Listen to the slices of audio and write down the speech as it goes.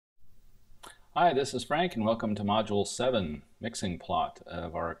Hi, this is Frank and welcome to Module 7, Mixing Plot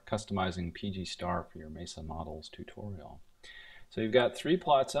of our Customizing pgstar for your MESA models tutorial. So you've got three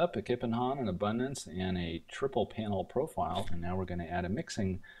plots up, a Kippenhahn, an abundance, and a triple panel profile, and now we're going to add a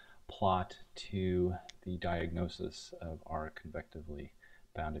mixing plot to the diagnosis of our convectively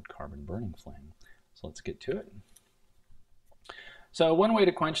bounded carbon burning flame. So let's get to it. So one way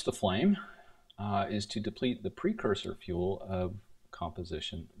to quench the flame is to deplete the precursor fuel of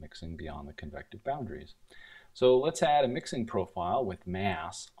composition mixing beyond the convective boundaries. So let's add a mixing profile with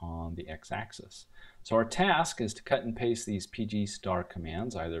mass on the x-axis. So our task is to cut and paste these pgstar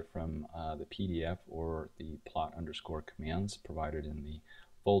commands either from the PDF or the plot underscore commands provided in the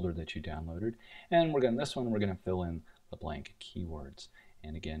folder that you downloaded. And we're going to fill in the blank keywords.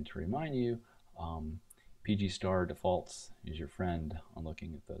 And again, to remind you, pgstar defaults is your friend on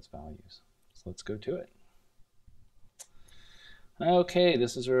looking at those values. So let's go to it. Okay,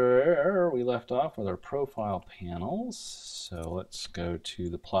 this is where we left off with our profile panels. So let's go to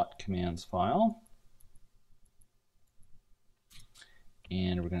the plot commands file.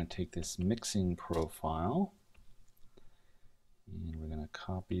 And we're going to take this mixing profile and we're going to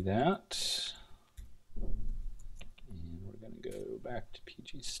copy that. And we're going to go back to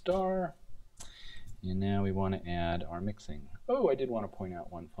pgstar. And now we want to add our mixing. Oh, I did want to point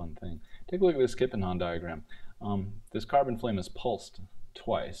out one fun thing. Take a look at this Kippenhahn diagram. This carbon flame is pulsed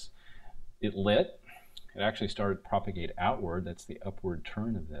twice. It lit. It actually started to propagate outward. That's the upward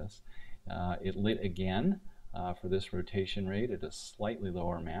turn of this. It lit again for this rotation rate at a slightly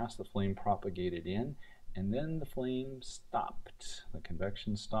lower mass. The flame propagated in, and then the flame stopped. The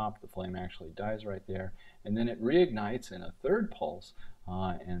convection stopped. The flame actually dies right there. And then it reignites in a third pulse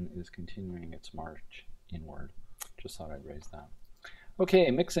and is continuing its march inward. Just thought I'd raise that. Okay,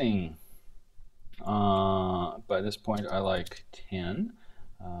 mixing. By this point I like 10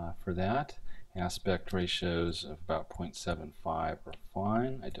 for that. Aspect ratios of about 0.75 are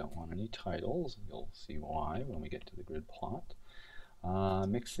fine. I don't want any titles. You'll see why when we get to the grid plot.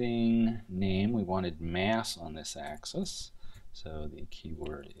 Mixing name, we wanted mass on this axis. So the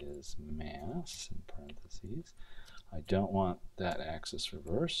keyword is mass in parentheses. I don't want that axis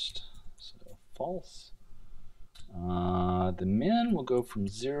reversed, so false. The min will go from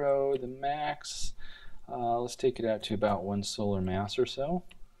 0, the max, let's take it out to about 1 solar mass or so.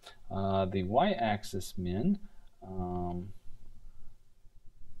 The y-axis min,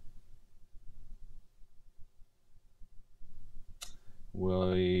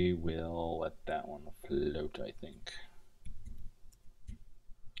 we will let that one float, I think.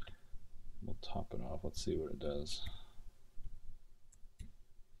 We'll top it off. Let's see what it does.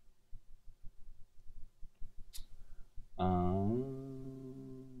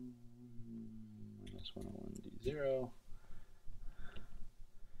 Minus 101D0.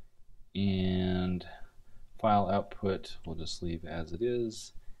 And file output we'll just leave as it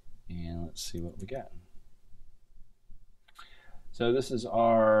is. And let's see what we get. So this is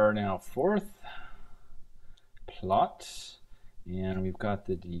our now fourth plot. And we've got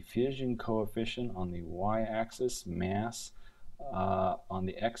the diffusion coefficient on the y-axis, mass on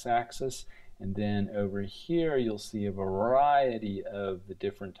the x-axis, and then over here you'll see a variety of the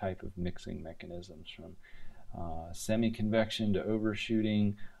different type of mixing mechanisms, from semi-convection to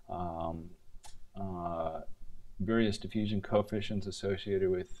overshooting, various diffusion coefficients associated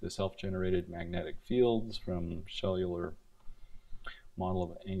with the self-generated magnetic fields from cellular model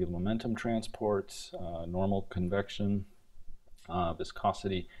of angular momentum transport, normal convection,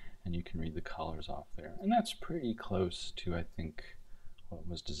 viscosity, and you can read the colors off there. And that's pretty close to, I think, what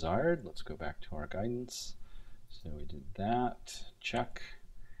was desired. Let's go back to our guidance. So we did that, check.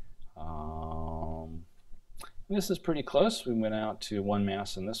 This is pretty close. We went out to 1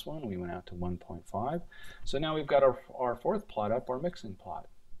 mass in this one. We went out to 1.5. So now we've got our fourth plot up, our mixing plot.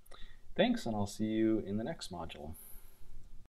 Thanks, and I'll see you in the next module.